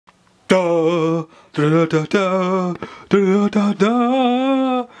Da, da, da, da, da, da,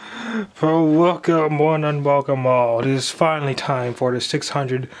 da. Welcome one and welcome all. It is finally time for the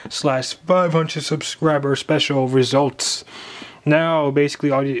 600/500 subscriber special results. Now,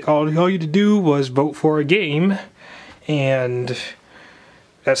 basically, all you had to do was vote for a game, and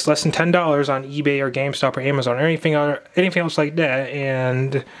that's less than $10 on eBay or GameStop or Amazon or anything else like that,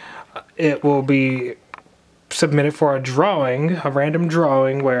 and it will be submitted for a random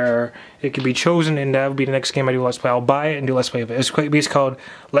drawing where it can be chosen, and that will be the next game I do Let's Play. I'll buy it and do Let's Play of it. It's basically called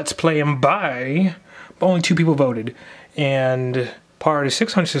Let's Play and Buy, but only 2 people voted. And part of the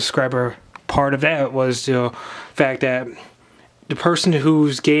 600 subscriber part of that was the fact that the person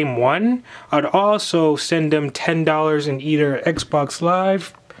whose game won, I'd also send them $10 in either Xbox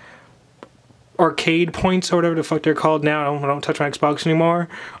Live arcade points or whatever the fuck they're called now. I don't touch my Xbox anymore.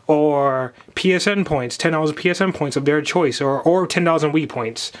 Or PSN points, $10 PSN points of their choice, or $10 in Wii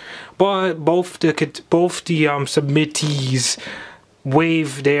points. But both the submittees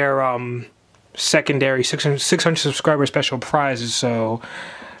waived their secondary 600 subscriber special prizes. So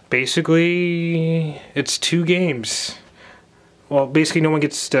basically, it's 2 games. Well, basically, no one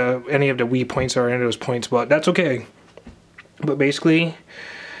gets any of the Wii points or any of those points, but that's okay. But basically,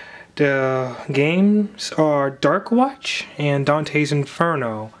 the games are Dark Watch and Dante's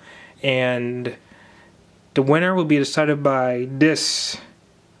Inferno, and the winner will be decided by this.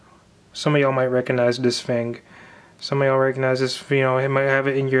 Some of y'all might recognize this thing. Some of y'all recognize this. You know, it might have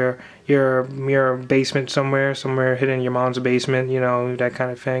it in your basement somewhere hidden in your mom's basement. You know, that kind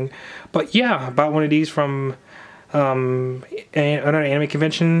of thing. But yeah, I bought one of these from another anime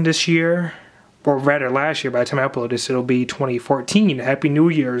convention this year. Or rather last year. By the time I upload this, it'll be 2014. Happy New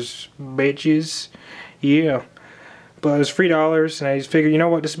Year's, bitches. Yeah. But it was $3, and I just figured, you know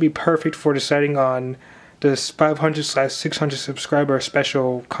what, this would be perfect for deciding on this 500/600 subscriber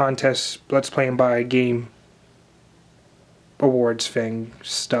special contest, Let's Play and Buy game awards thing,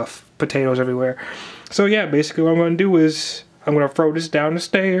 stuff, potatoes everywhere. So yeah, basically what I'm going to do is, I'm going to throw this down the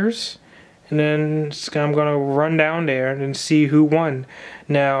stairs, and then I'm going to run down there and see who won.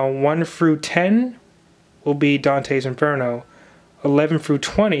 Now, 1 through 10 will be Dante's Inferno. 11 through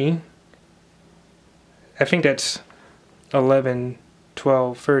 20, I think that's 11,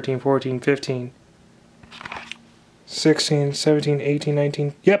 12, 13, 14, 15, 16, 17, 18,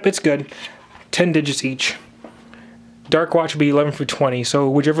 19. Yep, it's good. 10 digits each. Dark Watch will be 11 through 20, so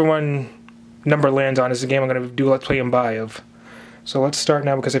whichever one number lands on is the game I'm going to do Let's Play and Buy of. So let's start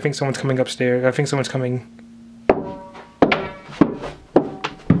now, because I think someone's coming upstairs. I think someone's coming.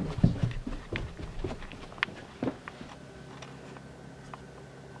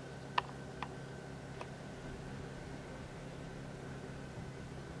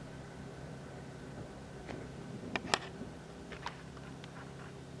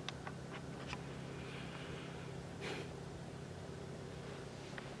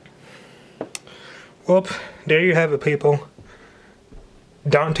 Well, there you have it, people.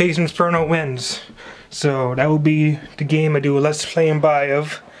 Dante's Inferno wins. So that will be the game I do a Let's Play and Buy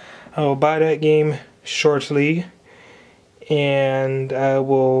of. I will buy that game shortly, and I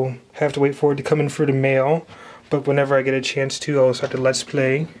will have to wait for it to come in through the mail. But whenever I get a chance to, I'll start the Let's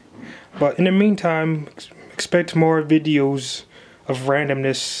Play. But in the meantime, expect more videos of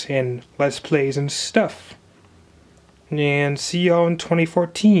randomness and Let's Plays and stuff. And see y'all in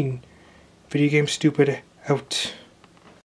 2014. VideoGameStupid out.